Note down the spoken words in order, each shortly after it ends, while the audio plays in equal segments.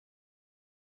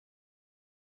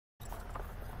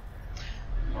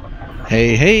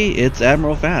Hey, it's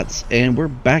Admiral Fats, and we're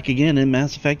back again in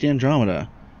Mass Effect Andromeda.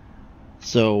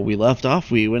 So we left off,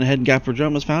 we went ahead and got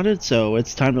Prodromus founded, so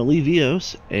it's time to leave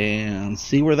Eos and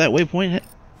see where that waypoint,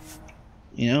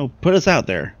 put us out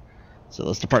there. So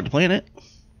let's depart the planet,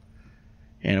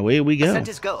 and away we go. Ascent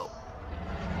is go.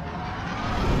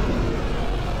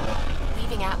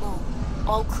 Leaving Atmo.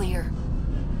 All clear.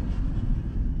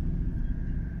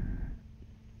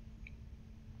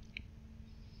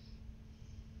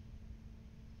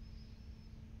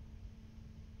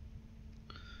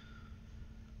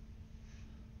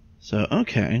 So,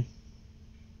 okay.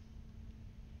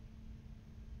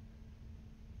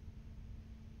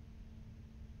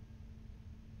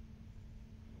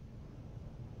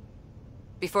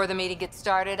 Before the meeting gets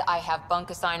started, I have bunk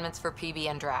assignments for PB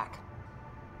and Drac.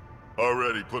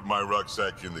 Already put my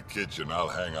rucksack in the kitchen. I'll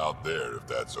hang out there if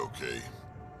that's okay.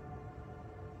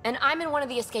 And I'm in one of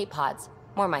the escape pods.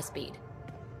 More my speed.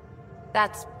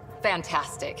 That's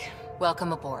fantastic.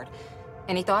 Welcome aboard.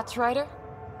 Any thoughts, Ryder?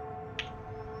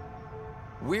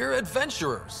 We're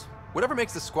adventurers. Whatever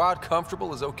makes the squad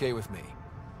comfortable is okay with me.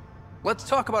 Let's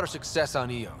talk about our success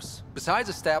on Eos. Besides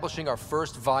establishing our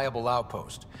first viable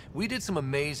outpost, we did some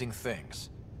amazing things.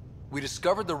 We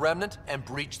discovered the Remnant and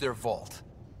breached their vault.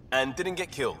 And didn't get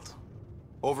killed.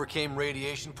 Overcame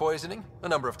radiation poisoning a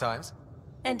number of times.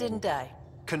 And didn't die.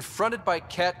 Confronted by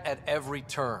Ket at every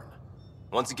turn.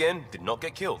 Once again, did not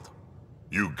get killed.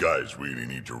 You guys really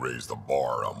need to raise the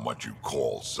bar on what you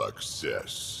call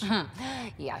success.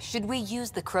 Yeah, should we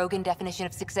use the Krogan definition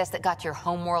of success that got your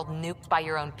homeworld nuked by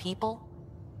your own people?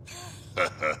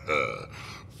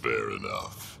 Fair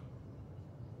enough.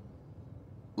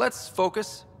 Let's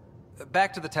focus.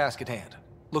 Back to the task at hand.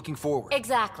 Looking forward.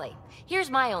 Exactly. Here's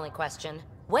my only question.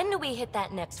 When do we hit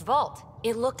that next vault?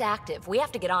 It looked active. We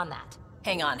have to get on that.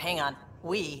 Hang on.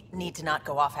 We need to not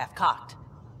go off half-cocked.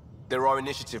 There are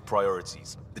initiative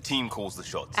priorities. The team calls the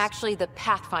shots. Actually, the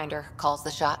Pathfinder calls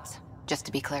the shots, just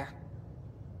to be clear.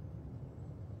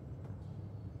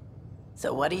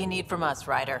 So what do you need from us,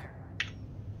 Ryder?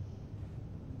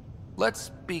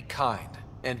 Let's be kind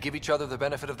and give each other the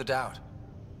benefit of the doubt.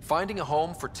 Finding a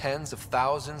home for tens of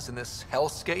thousands in this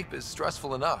hellscape is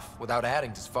stressful enough without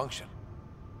adding dysfunction.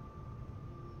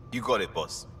 You got it,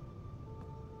 boss.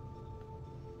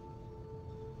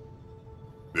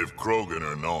 If Krogan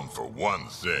are known for one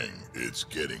thing, it's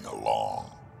getting along.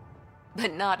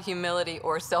 But not humility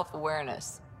or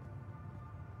self-awareness.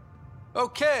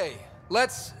 Okay,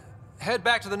 let's head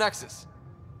back to the Nexus.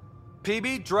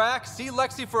 PB, Drac, see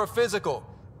Lexi for a physical.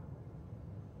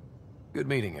 Good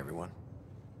meeting, everyone.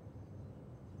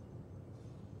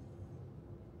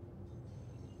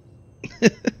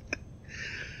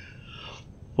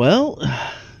 Well,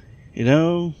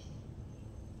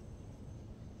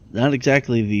 not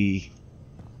exactly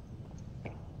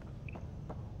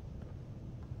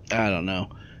I don't know.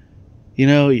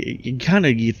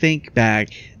 You think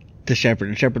back to Shepard,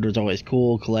 and Shepard was always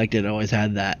cool, collected, always he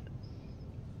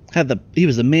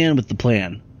was the man with the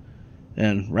plan.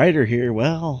 And Ryder here,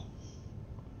 well,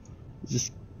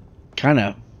 just kind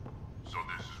of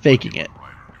faking it.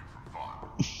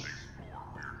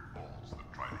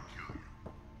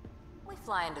 We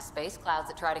fly into space clouds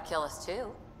that try to kill us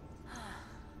too.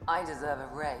 I deserve a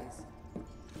raise.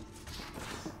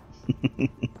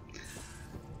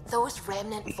 Those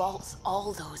remnant vaults,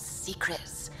 all those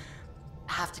secrets.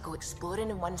 Have to go exploring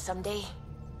in one someday.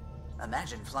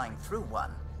 Imagine flying through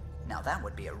one. Now that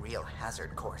would be a real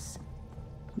hazard course.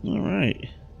 Alright.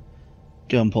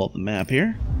 Go and pull up the map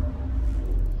here.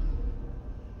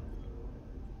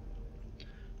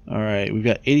 Alright, we've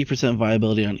got 80%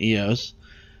 viability on Eos.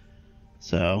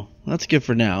 So, that's good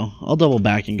for now. I'll double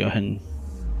back and go ahead and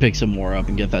pick some more up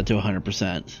and get that to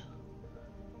 100%.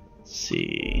 Let's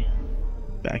see.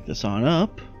 Back this on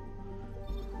up.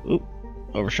 Oop,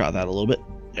 overshot that a little bit.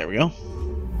 There we go.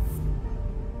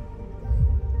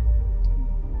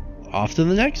 Off to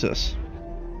the Nexus.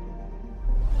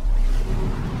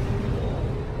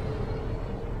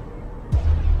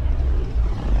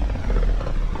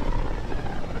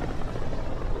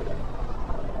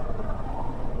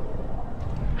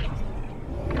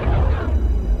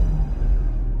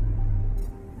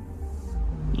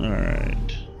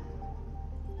 Alright.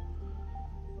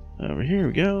 Over here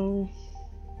we go.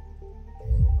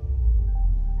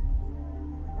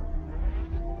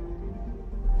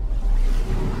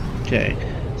 Okay,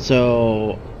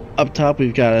 so up top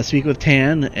we've got to speak with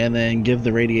Tan and then give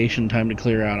the radiation time to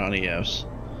clear out on Eos.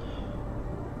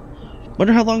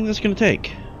 Wonder how long this is going to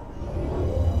take.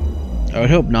 I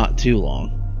would hope not too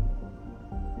long.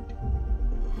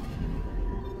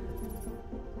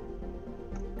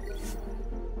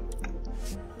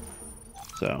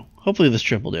 So hopefully this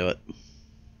trip will do it.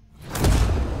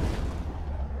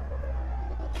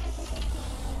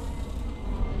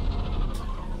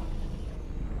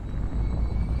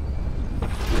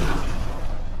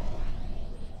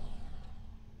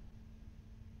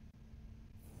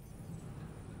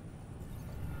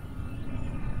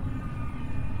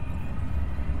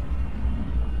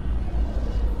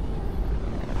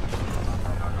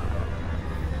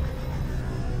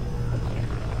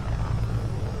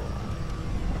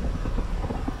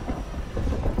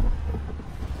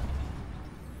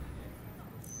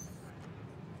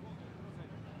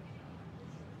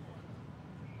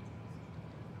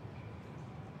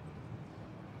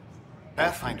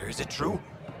 Pathfinder, is it true?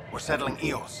 We're settling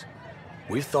Eos.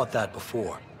 We've thought that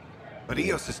before. But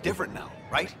Eos is different now,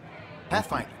 right?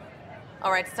 Pathfinder.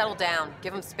 All right, settle down.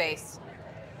 Give him space.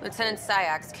 Lieutenant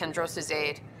Syax, Kendros'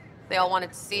 aide. They all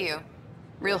wanted to see you.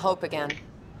 Real hope again.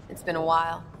 It's been a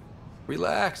while.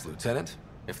 Relax, Lieutenant.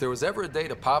 If there was ever a day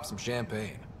to pop some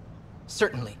champagne.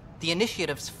 Certainly. The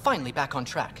initiative's finally back on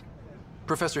track.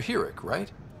 Professor Herrick,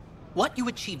 right? What you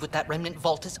achieved with that remnant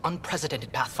vault is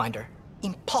unprecedented, Pathfinder.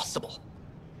 Impossible.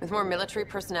 With more military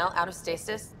personnel out of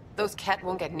stasis, those Ket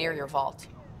won't get near your vault.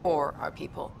 Or our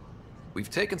people. We've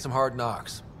taken some hard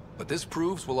knocks, but this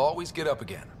proves we'll always get up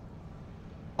again.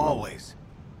 Always.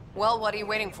 Well, what are you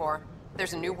waiting for?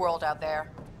 There's a new world out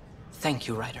there. Thank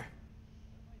you, Ryder.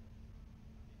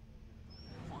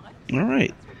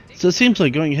 Alright. So it seems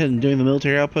like going ahead and doing the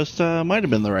military outpost might have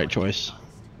been the right choice.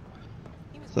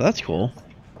 So that's cool.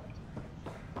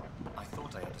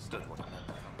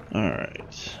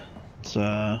 Alright. It's,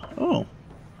 oh.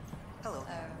 Hello.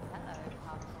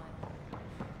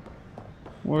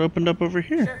 What opened up over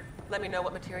here? Sure. Let me know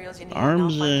what materials you need.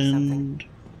 Arms and I'll find you something. and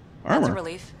That's a armor.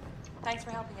 relief. Thanks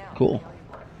for helping out. Cool.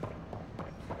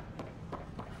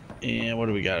 And what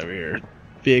do we got over here?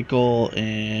 Vehicle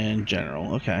and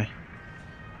general. Okay.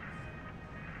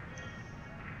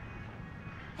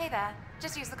 Hey there.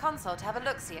 Just use the console to have a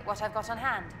look-see at what I've got on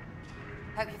hand.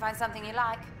 Hope you find something you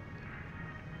like.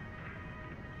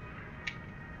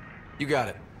 You got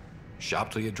it. Shop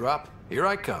till you drop. Here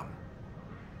I come.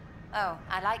 Oh,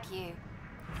 I like you.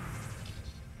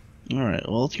 Alright,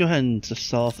 well let's go ahead and just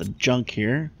sell off the junk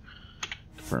here.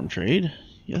 Confirm trade.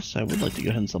 Yes, I would like to go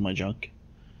ahead and sell my junk.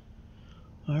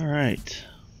 Alright.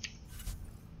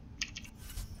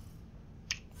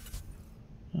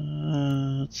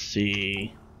 Let's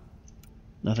see.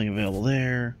 Nothing available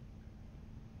there.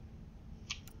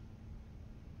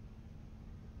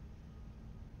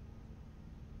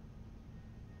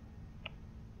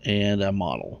 And a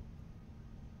model.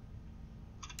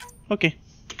 Okay.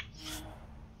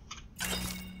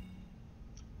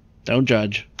 Don't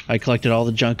judge. I collected all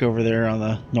the junk over there on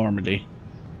the Normandy.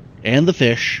 And the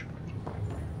fish.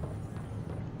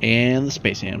 And the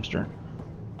space hamster.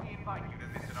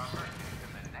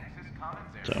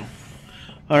 So.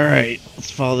 Alright,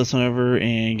 let's follow this one over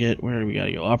and get where do we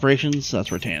gotta go? Operations? That's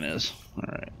where Tan is.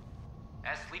 Alright.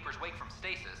 As sleepers wake from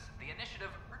stasis, the initiative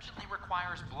urgently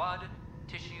requires blood,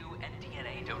 tissue, and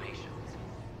DNA donations.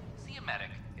 See a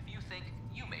medic if you think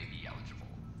you may be eligible.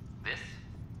 This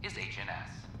is HNS.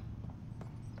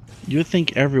 You would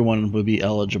think everyone would be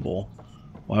eligible.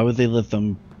 Why would they let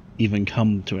them even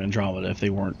come to Andromeda if they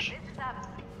weren't?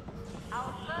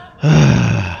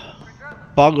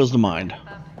 Boggles the mind.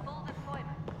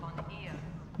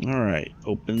 Alright,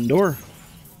 open door.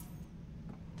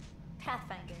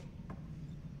 Pathfinder.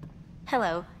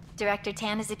 Hello. Director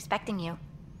Tan is expecting you.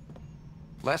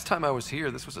 Last time I was here,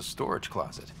 this was a storage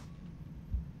closet.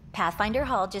 Pathfinder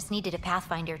Hall just needed a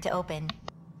Pathfinder to open.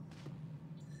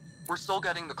 We're still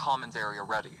getting the commons area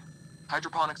ready.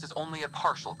 Hydroponics is only at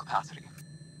partial capacity.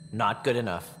 Not good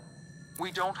enough.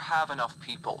 We don't have enough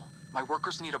people. My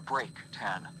workers need a break,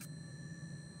 Tan.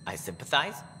 I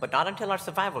sympathize, but not until our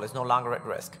survival is no longer at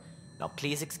risk. Now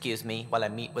please excuse me while I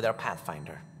meet with our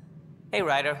Pathfinder. Hey,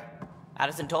 Ryder.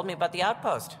 Addison told me about the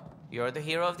outpost. You're the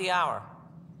hero of the hour.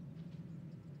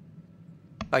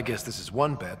 I guess this is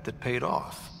one bet that paid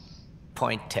off.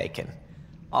 Point taken.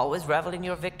 Always revel in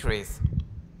your victories.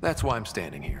 That's why I'm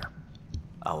standing here.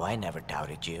 Oh, I never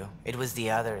doubted you. It was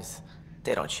the others.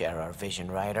 They don't share our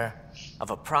vision, Ryder, of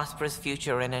a prosperous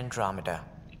future in Andromeda.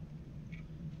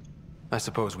 I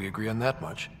suppose we agree on that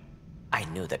much. I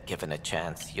knew that given a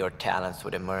chance, your talents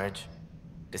would emerge.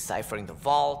 Deciphering the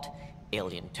vault,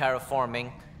 alien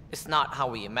terraforming. It's not how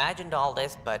we imagined all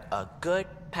this, but a good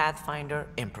Pathfinder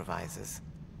improvises.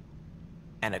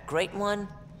 And a great one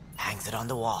hangs it on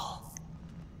the wall.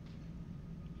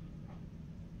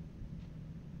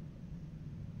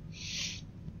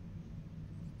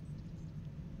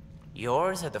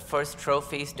 Yours are the first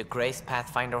trophies to grace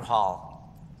Pathfinder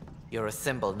Hall. You're a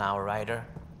symbol now, Ryder.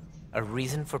 A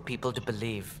reason for people to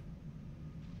believe.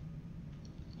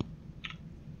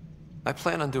 I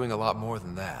plan on doing a lot more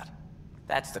than that.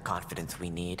 That's the confidence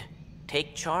we need.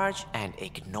 Take charge and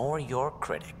ignore your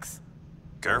critics.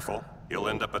 Careful, he'll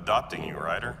end up adopting you,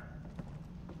 Ryder.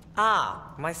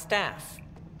 Ah, my staff.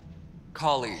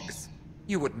 Colleagues,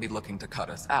 you wouldn't be looking to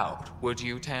cut us out, would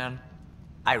you, Tan?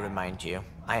 I remind you,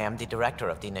 I am the director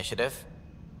of the initiative.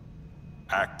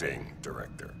 Acting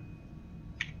director.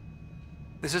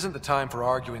 This isn't the time for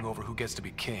arguing over who gets to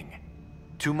be king.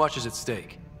 Too much is at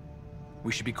stake.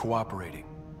 We should be cooperating.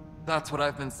 That's what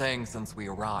I've been saying since we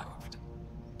arrived.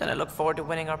 Then I look forward to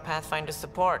winning our Pathfinder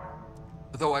support.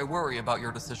 Though I worry about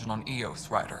your decision on Eos,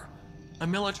 Ryder. A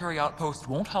military outpost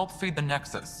won't help feed the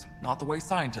Nexus, not the way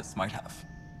scientists might have.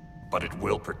 But it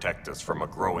will protect us from a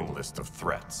growing list of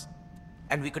threats.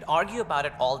 And we could argue about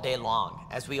it all day long,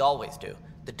 as we always do.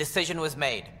 The decision was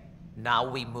made. Now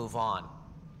we move on.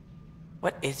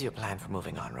 What is your plan for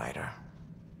moving on, Ryder?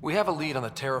 We have a lead on the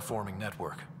terraforming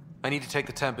network. I need to take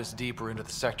the Tempest deeper into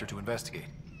the sector to investigate.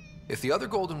 If the other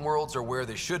Golden Worlds are where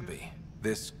they should be,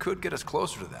 this could get us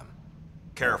closer to them.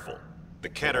 Careful. The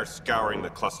Kett are scouring the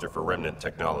cluster for remnant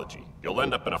technology. You'll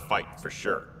end up in a fight for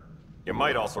sure. You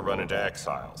might also run into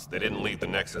exiles. They didn't leave the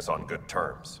Nexus on good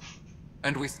terms.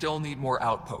 And we still need more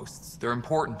outposts. They're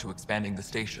important to expanding the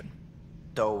station.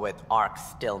 Though with Ark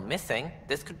still missing,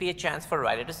 this could be a chance for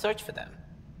Ryder to search for them.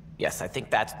 Yes, I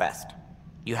think that's best.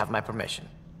 You have my permission.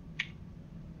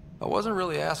 I wasn't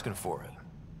really asking for it.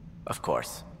 Of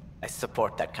course. I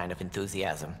support that kind of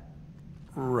enthusiasm.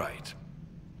 Right.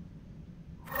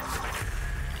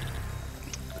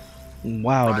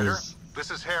 Wow, Ryder, this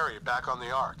is Harry, back on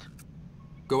the Ark.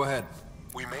 Go ahead.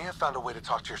 We may have found a way to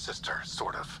talk to your sister,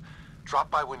 sort of.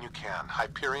 Drop by when you can.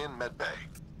 Hyperion Medbay.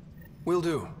 Will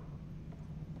do.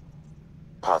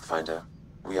 Pathfinder,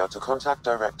 we are to contact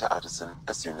Director Addison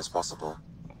as soon as possible.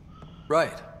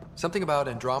 Right. Something about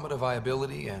Andromeda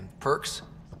viability and perks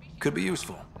could be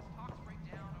useful.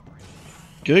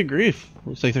 Good grief.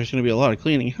 Looks like there's going to be a lot of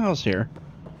cleaning house here.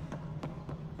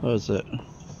 What is it?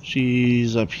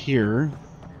 She's up here.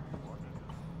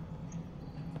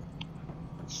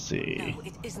 Let's see. No,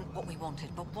 it isn't what we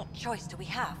wanted, but what choice do we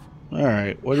have?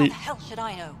 Alright, what How do the hell should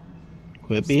I know?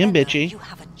 Quit being bitchy. You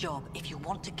have a job. If you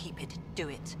want to keep it, do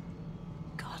it.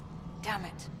 God damn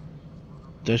it.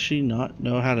 Does she not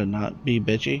know how to not be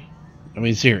bitchy? I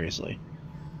mean, seriously.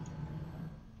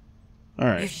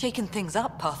 Alright. You've shaken things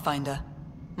up, Pathfinder.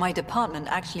 My department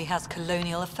actually has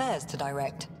colonial affairs to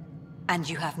direct. And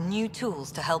you have new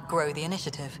tools to help grow the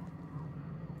initiative.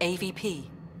 AVP,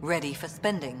 ready for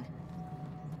spending.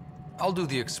 I'll do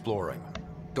the exploring.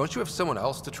 Don't you have someone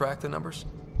else to track the numbers?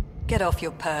 Get off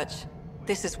your perch.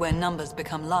 This is where numbers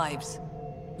become lives.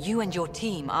 You and your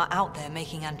team are out there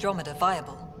making Andromeda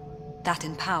viable. That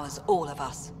empowers all of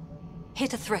us.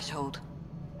 Hit a threshold.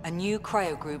 A new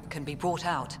cryo group can be brought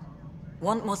out.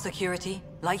 Want more security,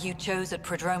 like you chose at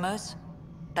Prodromos?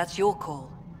 That's your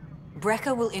call.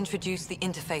 Brecker will introduce the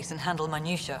interface and handle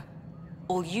minutiae.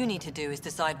 All you need to do is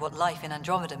decide what life in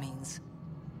Andromeda means.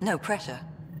 No pressure.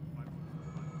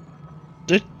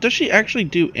 Does she actually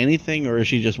do anything, or is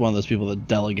she just one of those people that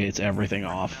delegates everything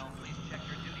off?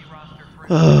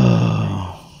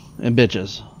 And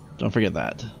bitches. Don't forget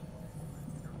that.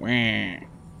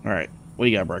 Alright, what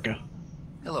do you got, Brecca?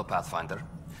 Hello, Pathfinder.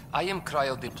 I am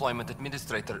Cryo Deployment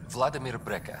Administrator Vladimir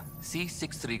Breca,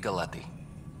 C-63 Galati.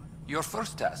 Your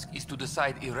first task is to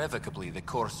decide irrevocably the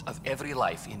course of every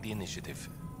life in the initiative.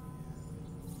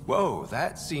 Whoa,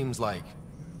 that seems like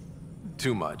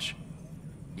too much.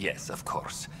 Yes, of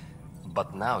course.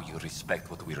 But now you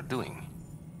respect what we're doing.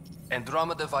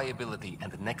 Andromeda viability and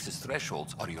the Nexus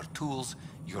thresholds are your tools,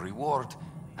 your reward,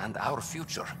 and our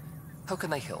future. How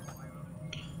can I help?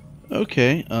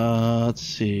 Okay, let's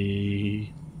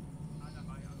see.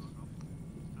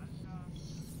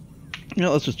 Yeah,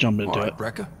 let's just jump into it.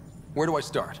 Brecca, where do I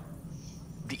start?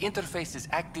 The interface is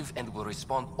active and will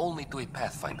respond only to a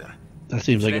Pathfinder. That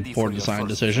seems like a Ready poor for your design first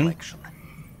decision. selection.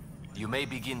 You may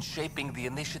begin shaping the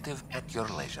initiative at your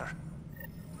leisure.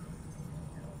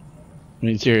 I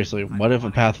mean, seriously, what if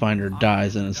a Pathfinder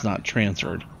dies and it's not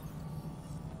transferred?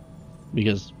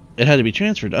 Because it had to be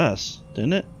transferred to us,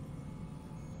 didn't it?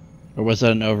 Or was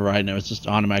that an override? No, it's just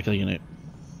automatically gonna...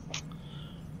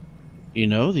 You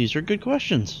know, these are good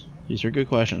questions. These are good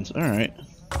questions. Alright.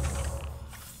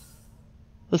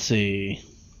 Let's see.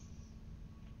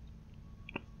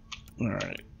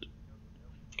 Alright.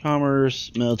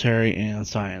 Commerce, military, and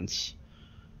science.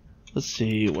 Let's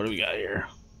see, what do we got here?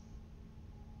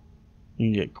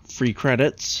 You can get free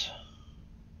credits.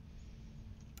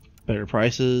 Better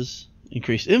prices.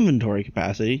 Increased inventory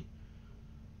capacity.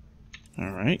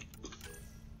 Alright.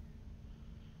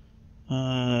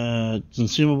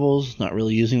 Consumables. Not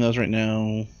really using those right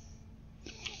now.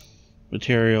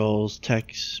 Materials.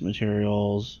 Text.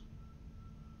 Materials.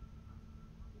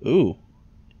 Ooh.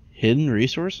 Hidden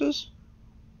resources?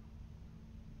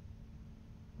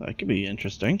 That could be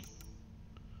interesting.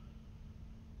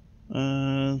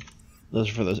 Those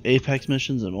are for those Apex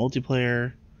missions and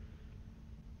multiplayer.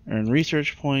 Earn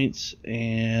research points,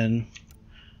 and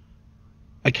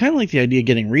I kind of like the idea of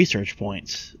getting research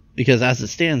points, because as it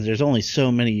stands, there's only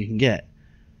so many you can get.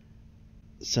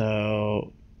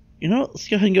 So, you know, let's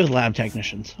go ahead and go with lab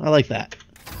technicians. I like that.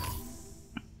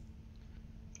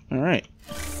 Alright.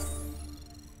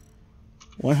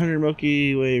 100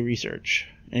 Milky Way research.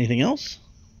 Anything else?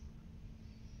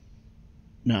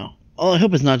 No. Oh, I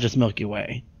hope it's not just Milky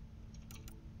Way.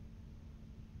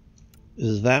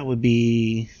 Because that would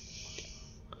be...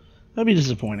 that'd be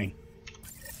disappointing.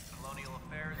 Colonial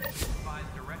Affairs advise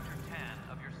Director Tan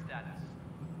of your status.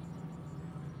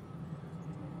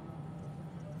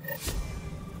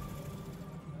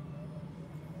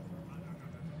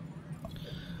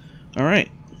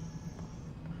 Alright.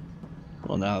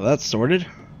 Well, now that's sorted.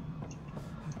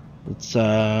 Let's,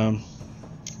 I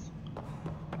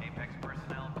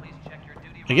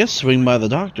guess swing by the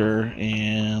doctor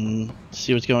and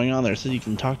see what's going on there, so you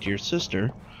can talk to your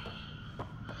sister.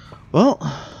 Well,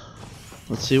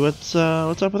 let's see what's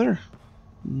up with her.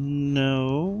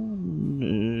 No,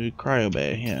 Cryo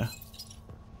Bay, yeah.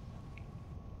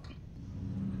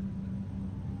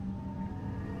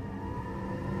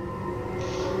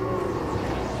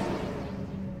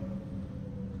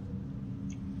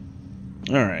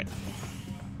 All right,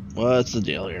 what's the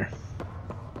deal here?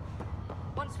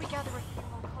 Once we gather a few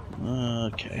more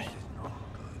colonies. Okay.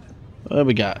 What do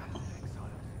we got?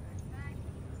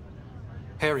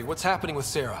 Harry, what's happening with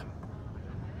Sarah?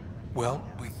 Well,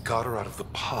 we got her out of the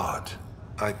pod.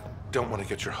 I don't want to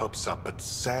get your hopes up, but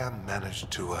Sam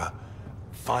managed to,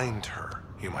 find her,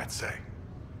 you might say.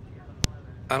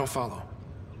 I don't follow.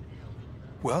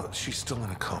 Well, she's still in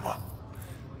a coma.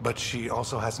 But she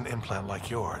also has an implant like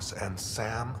yours, and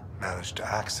Sam managed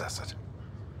to access it.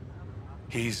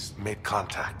 He's made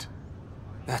contact.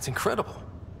 That's incredible.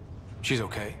 She's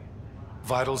okay.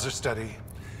 Vitals are steady,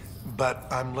 but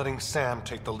I'm letting Sam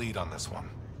take the lead on this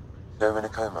one. Though in a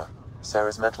coma,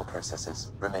 Sarah's mental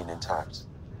processes remain intact.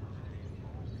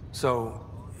 So,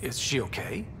 is she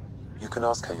okay? You can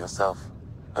ask her yourself.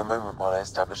 A moment while I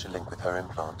establish a link with her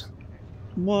implant.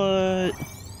 What?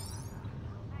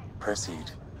 Proceed.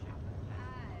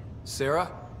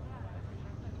 Sarah?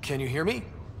 Can you hear me?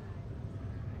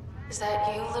 Is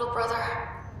that you, little brother?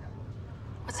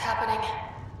 What's happening?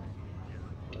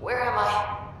 Where am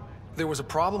I? There was a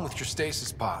problem with your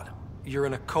stasis pod. You're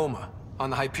in a coma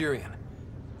on the Hyperion.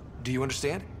 Do you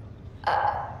understand?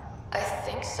 I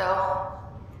think so.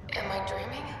 Am I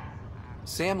dreaming?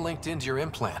 Sam linked into your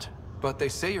implant, but they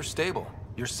say you're stable.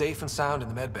 You're safe and sound in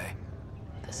the medbay.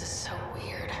 This is so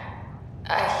weird.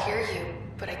 I hear you,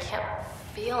 but I can't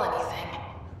feel anything.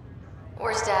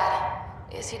 Where's Dad?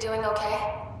 Is he doing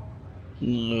okay?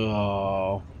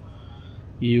 No.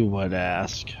 You would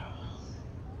ask.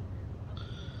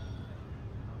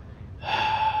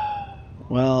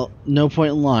 Well, no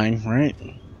point in lying, right?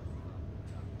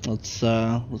 Let's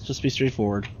just be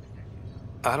straightforward.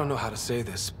 I don't know how to say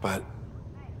this, but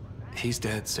he's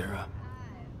dead, Sarah.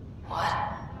 What?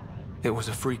 It was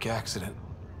a freak accident.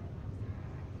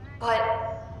 But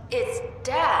it's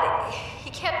Dad. He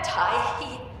can't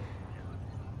die.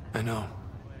 I know.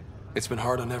 It's been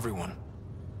hard on everyone.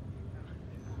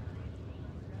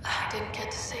 I didn't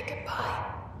get to say goodbye.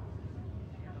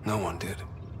 No one did.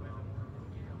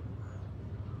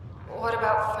 What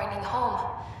about finding home?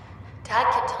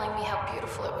 Dad kept telling me how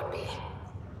beautiful it would be.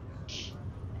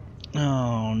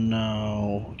 Oh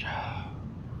no.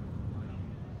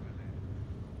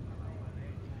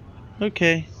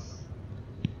 Okay.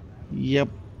 Yep.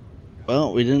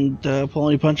 Well, we didn't pull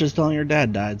any punches telling her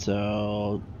dad died,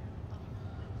 so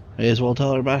may as well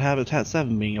tell her about Habitat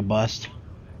 7 being a bust.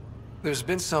 There's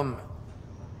been some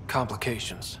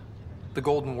complications. The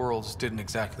Golden Worlds didn't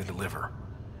exactly deliver.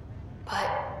 But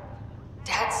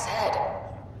Dad said...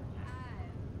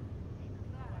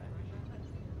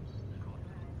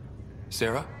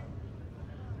 Sarah?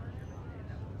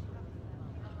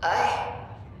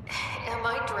 Am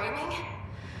I dreaming?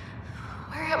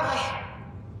 Where am I?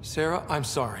 Sarah, I'm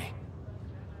sorry.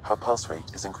 Her pulse rate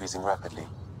is increasing rapidly.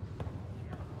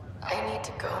 I need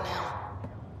to go now.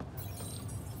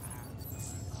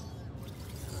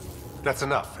 That's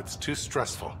enough. It's too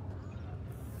stressful.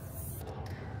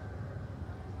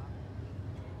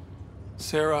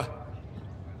 Sarah.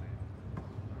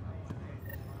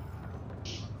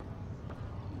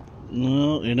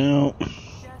 No, you know,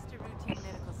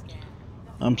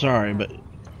 I'm sorry, but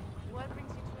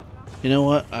you know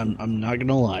what? I'm not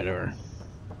gonna lie to her.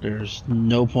 There's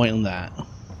no point in that.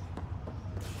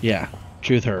 Yeah,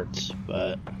 truth hurts,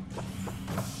 but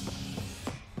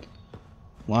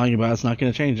lying about it's not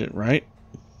gonna change it, right?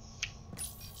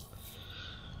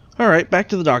 All right, back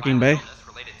to the docking bay.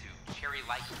 Related to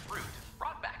cherry-like fruit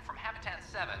brought back from Habitat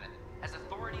 7 as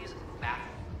authorities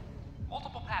baffled.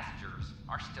 Multiple passengers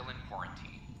are still in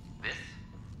quarantine. This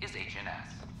is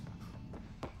HNS.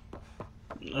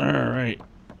 All right.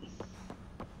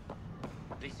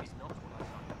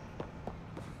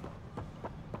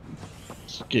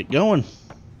 Let's get going.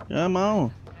 Come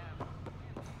on.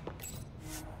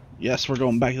 Yes, we're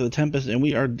going back to the Tempest, and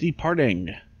we are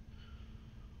departing.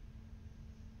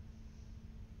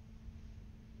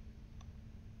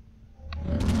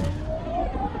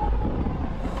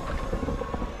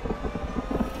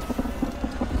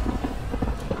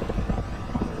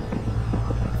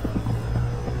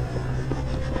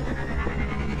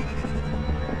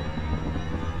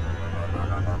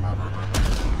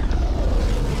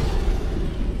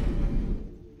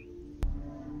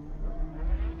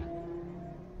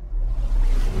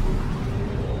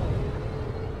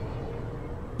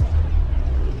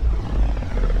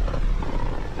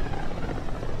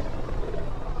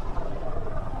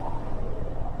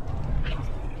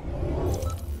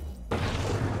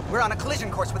 We're on a collision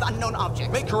course with unknown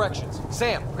objects. Make corrections.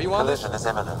 Sam, are you on this? Collision is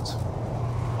imminent.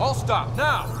 All stop,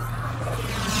 now!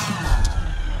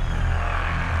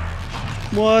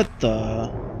 What the?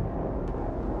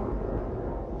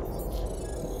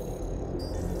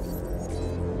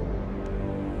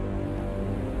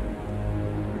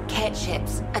 Cat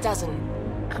ships, a dozen.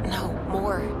 No,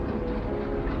 more.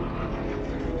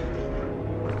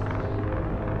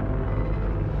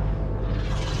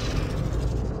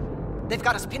 They've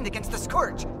got us pinned against the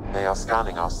Scourge. They are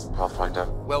scanning us, Pathfinder.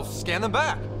 Well, scan them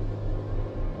back.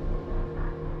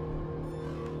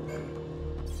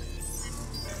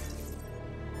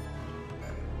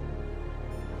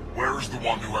 Where is the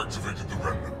one who activated the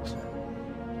Remnant?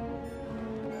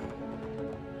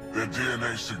 Their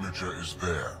DNA signature is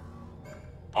there.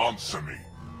 Answer me.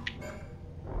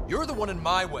 You're the one in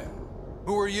my way.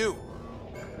 Who are you?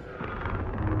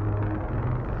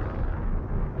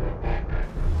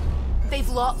 They've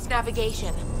lost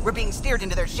navigation. We're being steered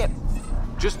into their ship.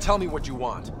 Just tell me what you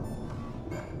want.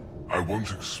 I won't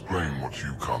explain what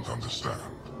you can't understand.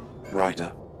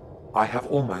 Ryder, I have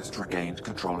almost regained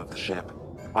control of the ship.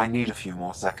 I need a few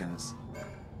more seconds.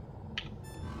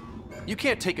 You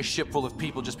can't take a ship full of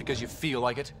people just because you feel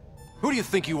like it. Who do you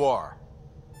think you are?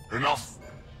 Enough!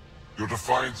 Your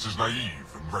defiance is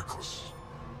naive and reckless.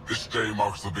 This day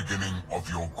marks the beginning of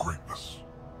your greatness.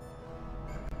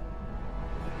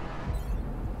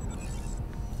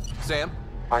 Sam?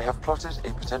 I have plotted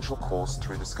a potential course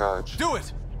through the Scourge. Do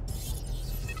it!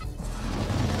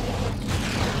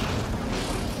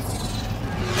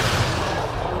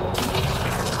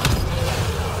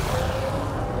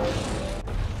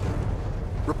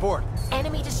 Report.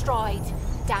 Enemy destroyed.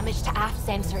 Damage to aft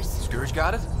sensors. Scourge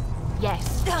got it?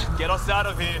 Yes. Get us out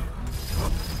of here.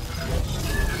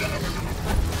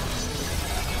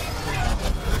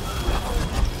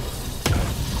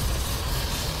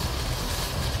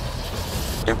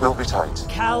 It will be tight.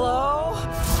 Callow?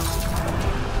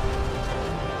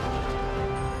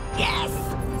 Yes!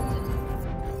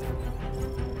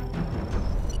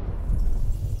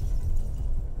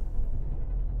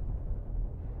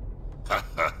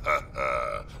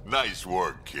 Nice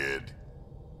work, kid.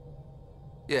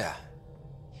 Yeah.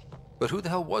 But who the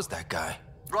hell was that guy?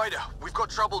 Ryder, we've got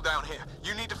trouble down here.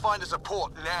 You need to find us a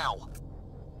port now.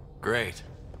 Great.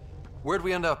 Where'd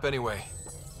we end up anyway?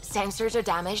 Sensors are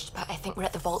damaged, but I think we're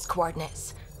at the vault's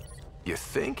coordinates. You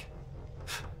think?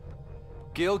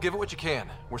 Gil, give it what you can.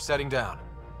 We're setting down.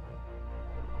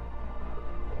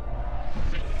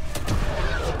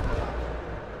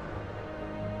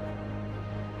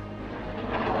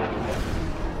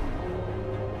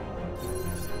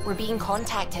 We're being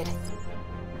contacted.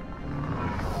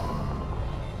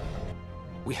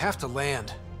 We have to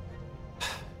land.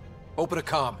 Open a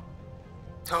comm.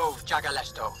 Tov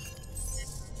Jagalesto.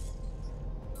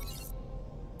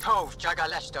 Tov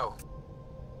Jagalesto.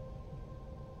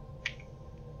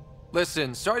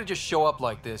 Listen, sorry to just show up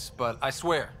like this, but I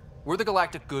swear, we're the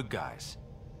galactic good guys.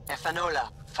 Efanola.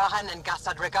 Fahan and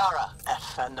Gasad Regara.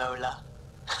 Efanola.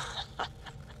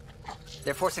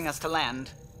 They're forcing us to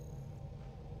land.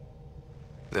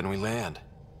 Then we land.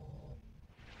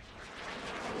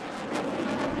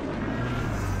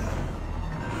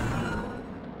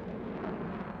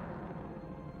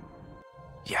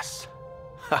 Yes.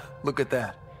 Ha! Look at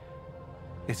that.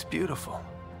 It's beautiful.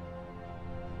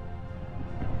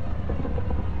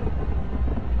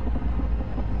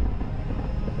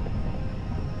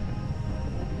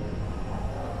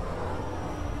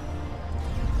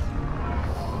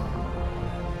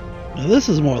 Now this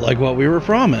is more like what we were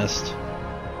promised.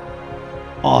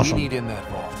 Awesome. We need in that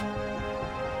vault.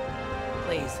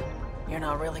 Please, you're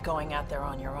not really going out there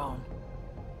on your own.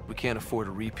 We can't afford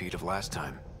a repeat of last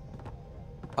time.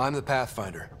 I'm the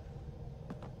Pathfinder.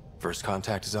 First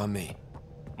contact is on me.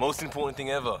 Most important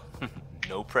thing ever.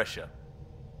 No pressure.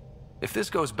 If this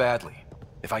goes badly,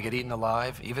 if I get eaten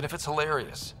alive, even if it's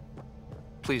hilarious,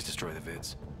 please destroy the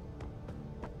vids.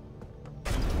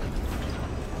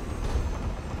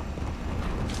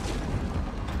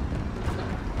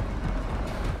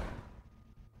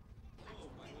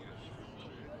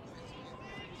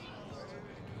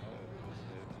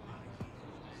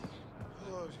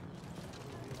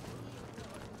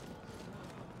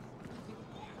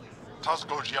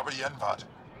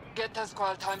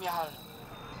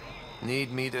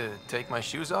 Need me to take my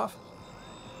shoes off?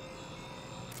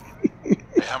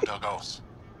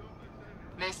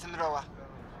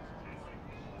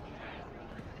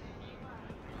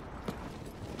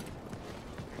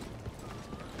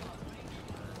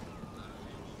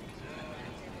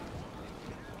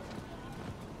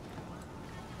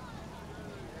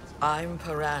 I'm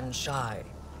Paran Shai,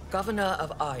 Governor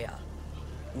of Aya.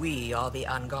 We are the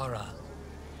Angara.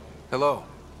 Hello.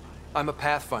 I'm a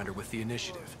Pathfinder with the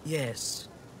Initiative. Yes,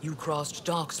 you crossed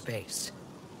dark space.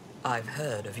 I've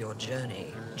heard of your journey,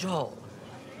 Joel.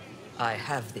 I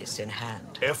have this in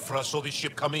hand. Ephra saw this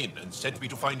ship come in and sent me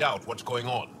to find out what's going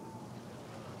on.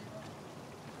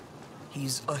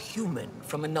 He's a human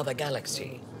from another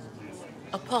galaxy.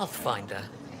 A Pathfinder.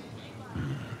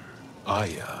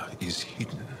 Aya is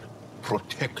hidden,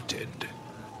 protected.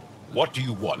 What do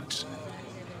you want?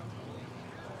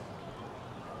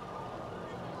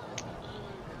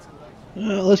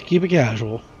 Let's keep it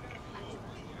casual.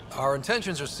 Our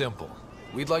intentions are simple.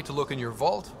 We'd like to look in your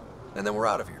vault, and then we're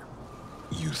out of here.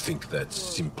 You think that's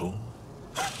simple?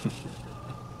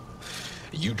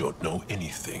 You don't know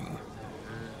anything.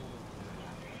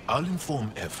 I'll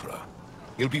inform Ephra.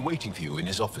 He'll be waiting for you in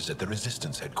his office at the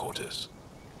Resistance headquarters.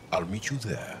 I'll meet you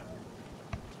there.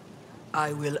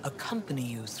 I will accompany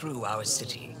you through our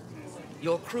city.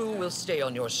 Your crew will stay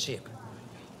on your ship.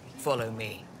 Follow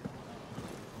me.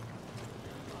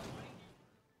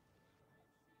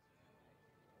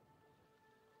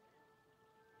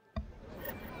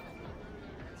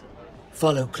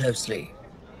 Follow closely.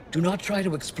 Do not try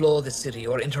to explore the city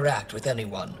or interact with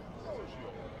anyone.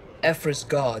 Ephra's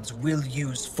guards will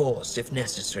use force if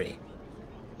necessary.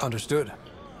 Understood.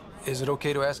 Is it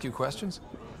okay to ask you questions?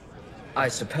 I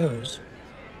suppose.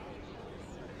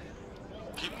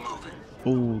 Keep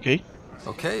moving.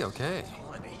 Okay. Okay.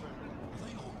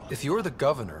 If you're the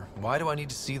governor, why do I need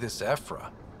to see this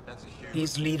Ephra?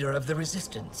 He's leader of the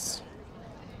Resistance.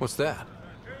 What's that?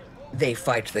 They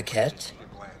fight the Ket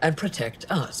and protect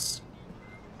us.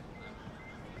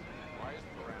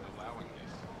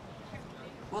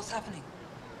 What's happening?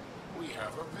 We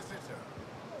have a visitor.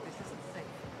 This isn't safe.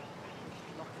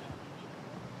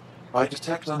 I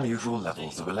detect unusual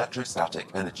levels of electrostatic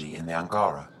energy in the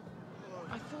Angara.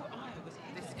 I thought Aya was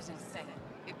here. This isn't safe.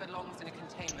 It belongs in a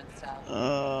containment cell.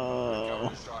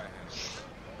 Oh.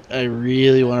 I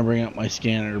really want to bring up my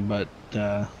scanner, but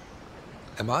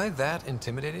Am I that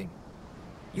intimidating?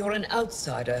 You're an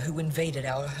outsider who invaded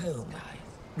our home.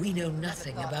 We know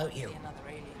nothing about you.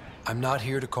 I'm not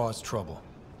here to cause trouble.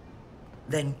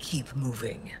 Then keep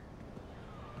moving.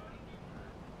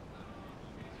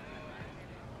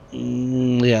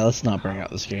 Yeah, let's not bring out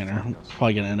the scanner. I'm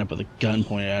probably gonna end up with a gun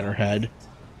pointed at her head.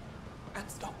 And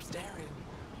stop staring.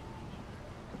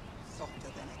 Softer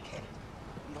than a cat.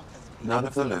 Not as None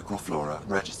of the local flora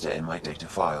register in my data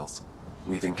files.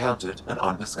 We've encountered an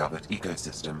undiscovered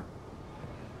ecosystem.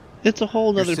 It's a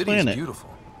whole Your other city's planet.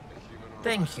 Beautiful.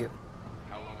 Thank you.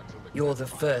 You're the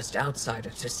first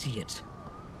outsider to see it.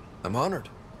 I'm honored.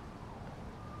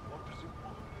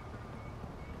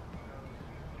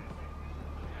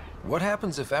 What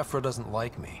happens if Ephra doesn't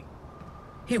like me?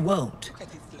 He won't.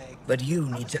 But you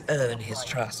need to earn his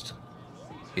trust.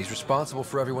 He's responsible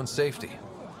for everyone's safety.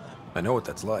 I know what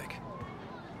that's like.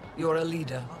 You're a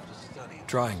leader.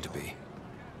 Trying to be.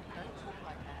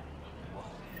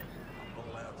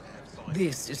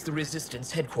 This is the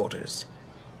Resistance headquarters.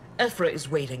 Ephra is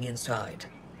waiting inside.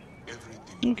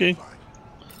 Okay.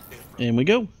 In we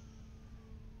go.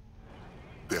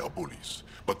 They are bullies,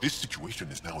 but this situation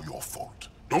is now your fault.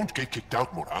 Don't get kicked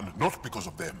out, Moran, not because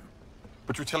of them.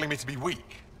 But you're telling me to be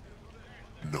weak?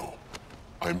 No.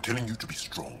 I'm telling you to be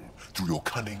strong through your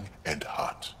cunning and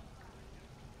heart.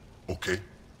 Okay?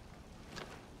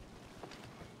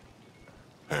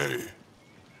 Hey.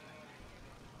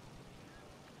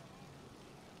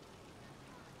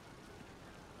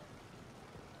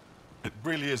 It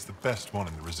really is the best one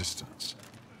in the Resistance.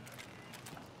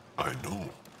 I know.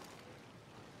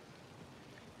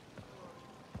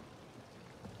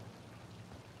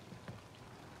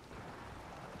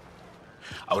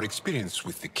 Our experience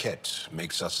with the Ket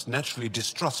makes us naturally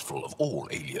distrustful of all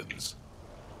aliens.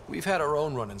 We've had our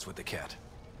own run-ins with the Ket.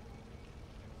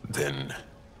 Then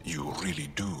you really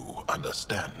do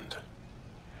understand.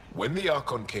 When the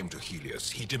Archon came to Helios,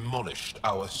 he demolished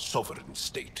our sovereign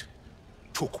state.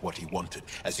 Took what he wanted,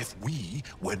 as if we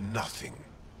were nothing.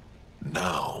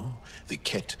 Now, the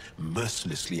Ket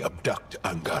mercilessly abduct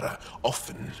Angara.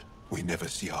 Often, we never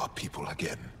see our people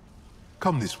again.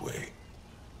 Come this way.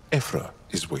 Ephra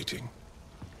is waiting.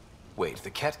 Wait, the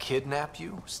Ket kidnap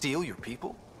you? Steal your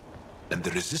people? And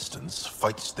the Resistance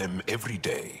fights them every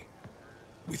day.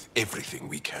 With everything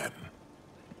we can.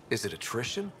 Is it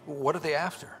attrition? What are they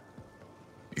after?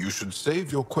 You should save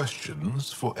your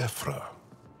questions for Ephra.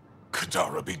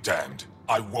 Kadara be damned.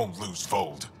 I won't lose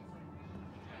Vold.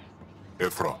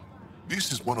 Ephra,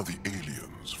 this is one of the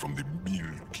aliens from the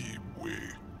Milky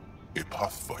Way. A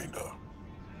Pathfinder.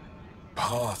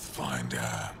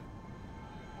 Pathfinder.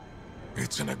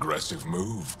 It's an aggressive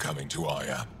move coming to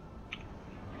Aya.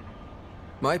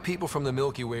 My people from the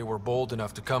Milky Way were bold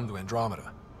enough to come to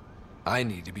Andromeda. I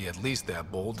need to be at least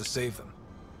that bold to save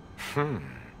them.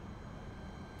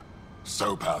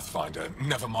 So, Pathfinder,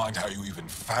 never mind how you even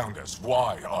found us.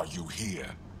 Why are you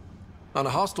here? On a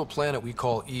hostile planet we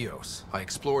call Eos, I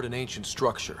explored an ancient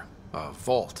structure, a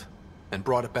vault, and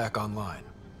brought it back online.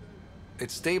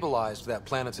 It stabilized that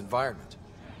planet's environment.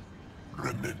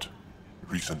 Remnant.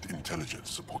 Recent intelligence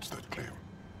supports that claim.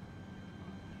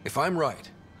 If I'm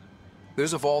right,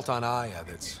 there's a vault on Aya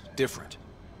that's different.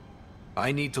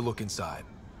 I need to look inside.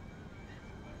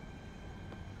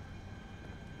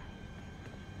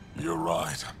 You're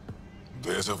right.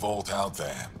 There's a vault out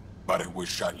there, but it was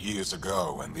shut years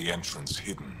ago and the entrance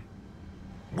hidden.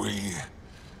 We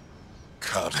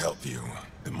can't help you.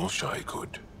 The Moshai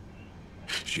could.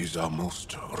 She's our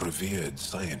most revered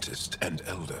scientist and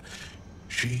elder.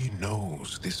 She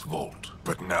knows this vault.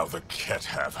 But now the Ket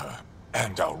have her,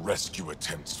 and our rescue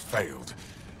attempts failed.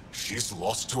 She's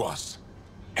lost to us.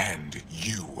 And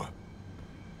you.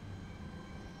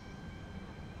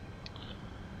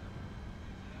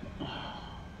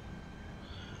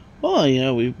 Well, you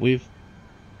know, we've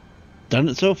done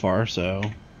it so far, so...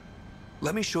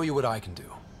 Let me show you what I can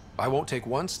do. I won't take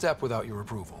one step without your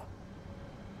approval.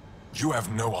 You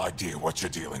have no idea what you're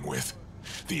dealing with.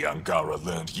 The Angara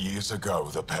learned years ago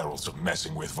the perils of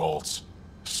messing with vaults.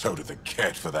 So did the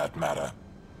Ket, for that matter.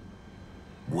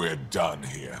 We're done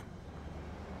here.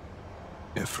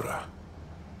 Ephra,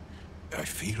 I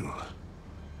feel...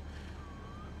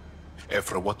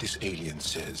 Ephra, what this alien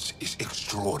says is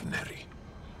extraordinary.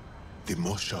 The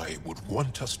Moshai would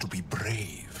want us to be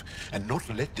brave and not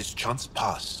let this chance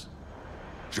pass.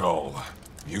 Joel,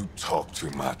 you talk too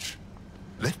much.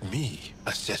 Let me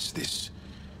assess this,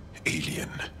 alien.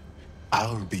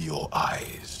 I'll be your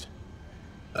eyes.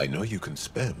 I know you can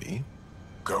spare me.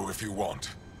 Go if you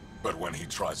want. But when he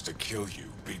tries to kill you,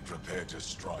 be prepared to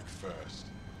strike first.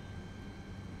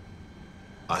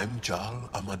 I'm Jal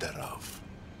Amaderov.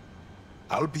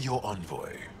 I'll be your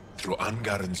envoy through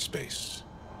Angaran space.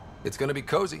 It's gonna be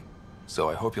cozy, so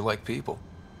I hope you like people.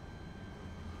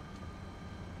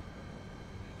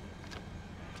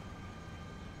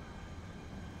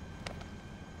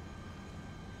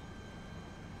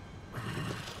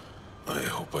 I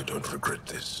hope I don't regret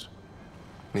this.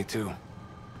 Me too.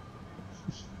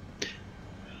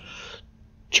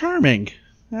 Charming.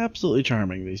 Absolutely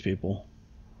charming, these people.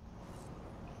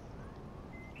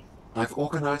 I've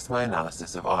organized my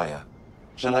analysis of Aya.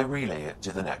 Shall I relay it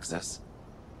to the Nexus?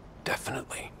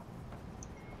 Definitely.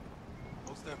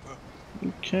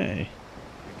 Okay.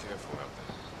 Be careful out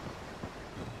there.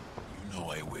 You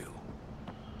know I will.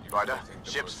 Ryder,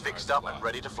 ship's fixed up and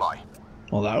ready to fly.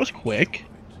 Well, that was quick.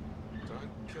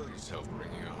 Don't kill yourself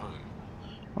bringing her home.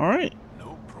 Alright.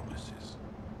 No promises.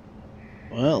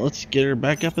 Well, let's get her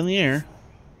back up in the air.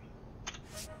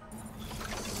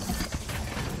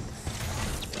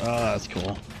 Oh, that's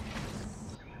cool.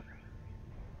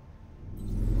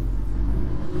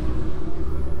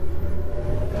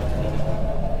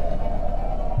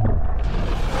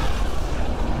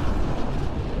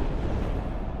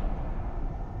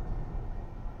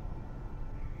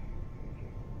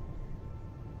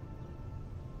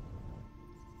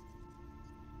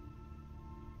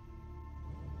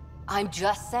 I'm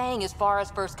just saying, as far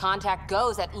as first contact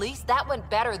goes, at least that went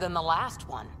better than the last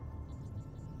one.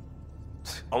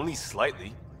 Only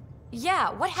slightly.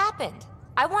 Yeah, what happened?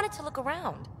 I wanted to look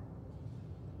around.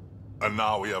 And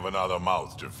now we have another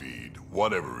mouth to feed,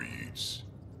 whatever he eats.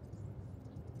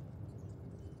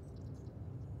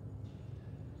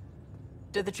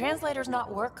 Did the translators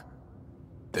not work?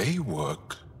 They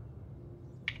work.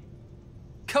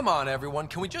 Come on, everyone.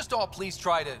 Can we just all please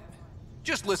try to...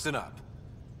 just listen up?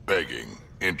 Begging.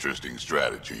 Interesting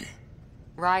strategy.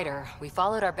 Ryder, we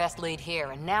followed our best lead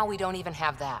here, and now we don't even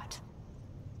have that.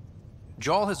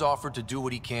 Jarl has offered to do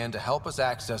what he can to help us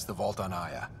access the vault on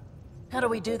Aya. How do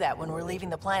we do that when we're leaving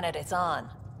the planet it's on?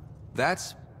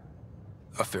 That's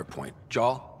a fair point.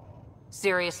 Jarl?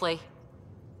 Seriously?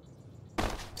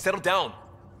 Settle down.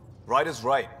 Ryder's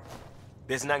right.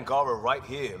 There's an Angara right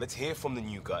here. Let's hear from the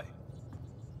new guy.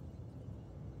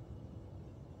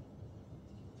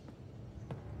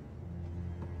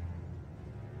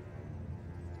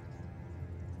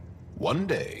 One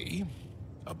day,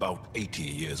 about 80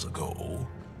 years ago,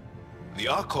 the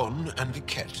Archon and the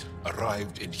Ket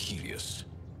arrived in Helios,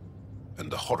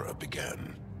 and the horror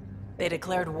began. They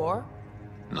declared war?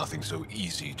 Nothing so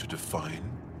easy to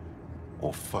define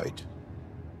or fight.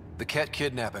 The Ket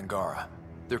kidnap Angara.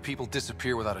 Their people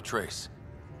disappear without a trace.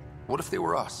 What if they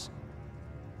were us?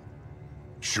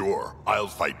 Sure, I'll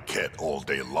fight Ket all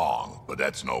day long, but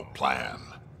that's no plan.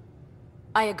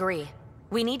 I agree.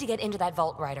 We need to get into that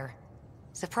vault, Ryder.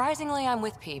 Surprisingly, I'm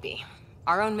with PB.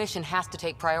 Our own mission has to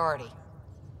take priority.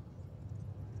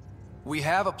 We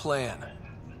have a plan.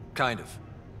 Kind of.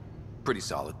 Pretty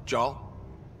solid. Jarl?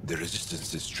 The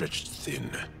resistance is stretched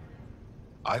thin.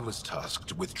 I was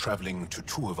tasked with traveling to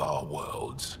two of our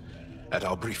worlds at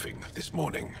our briefing this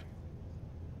morning.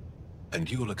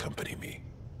 And you'll accompany me.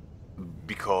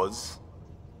 Because?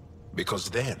 Because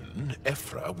then,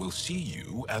 Ephra will see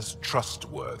you as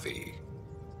trustworthy.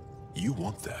 You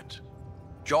want that.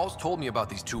 Jarl's told me about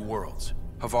these two worlds,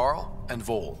 Havarl and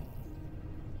Vold.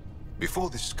 Before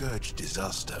the Scourge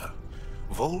disaster,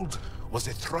 Vold was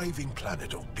a thriving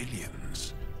planet of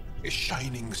billions, a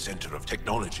shining center of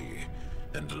technology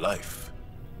and life.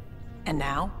 And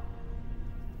now?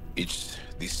 It's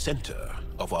the center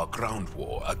of our ground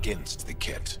war against the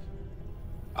Ket.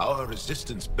 Our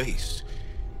resistance base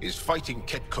is fighting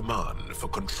Ket Command for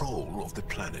control of the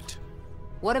planet.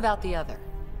 What about the other?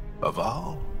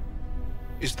 Havarl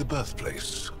is the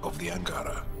birthplace of the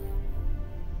Angara.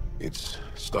 It's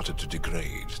started to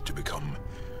degrade, to become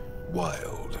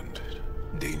wild and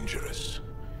dangerous.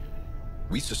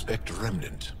 We suspect a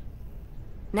remnant.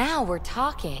 Now we're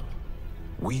talking.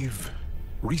 We've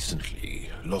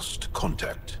recently lost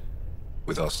contact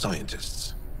with our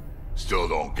scientists. Still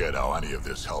don't get how any of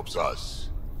this helps us.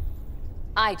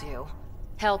 I do.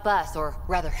 Help us, or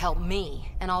rather help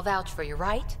me, and I'll vouch for you,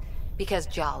 right? Because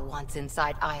Jarl wants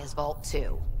inside Aya's vault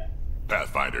too.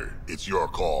 Pathfinder, it's your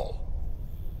call.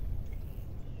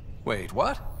 Wait,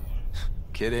 what?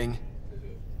 Kidding.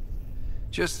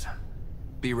 Just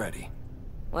be ready.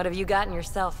 What have you gotten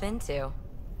yourself into?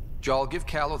 Jarl, give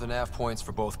Callow the nav points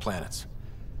for both planets.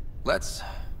 Let's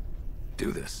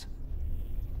do this.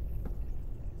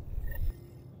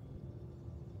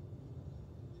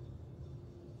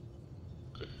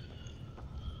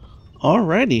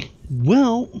 Alrighty.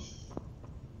 Well,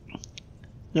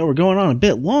 we're going on a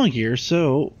bit long here,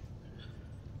 so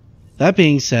that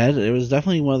being said, it was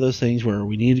definitely one of those things where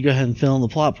we need to go ahead and fill in the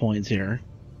plot points here.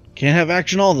 Can't have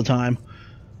action all the time.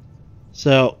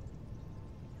 So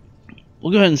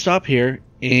we'll go ahead and stop here,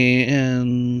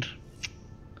 and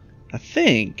I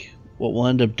think what we'll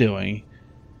end up doing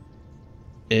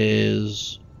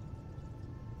is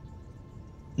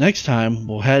next time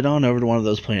we'll head on over to one of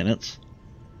those planets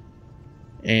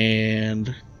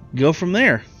and go from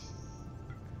there.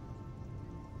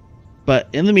 But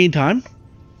in the meantime,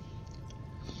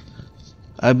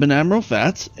 I've been Admiral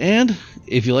Fats, and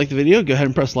if you liked the video, go ahead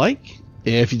and press like.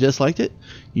 If you disliked it,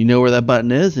 you know where that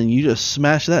button is, and you just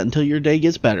smash that until your day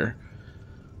gets better.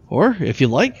 Or, if you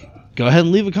like, go ahead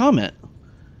and leave a comment.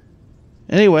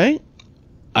 Anyway,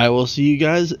 I will see you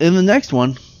guys in the next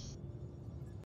one.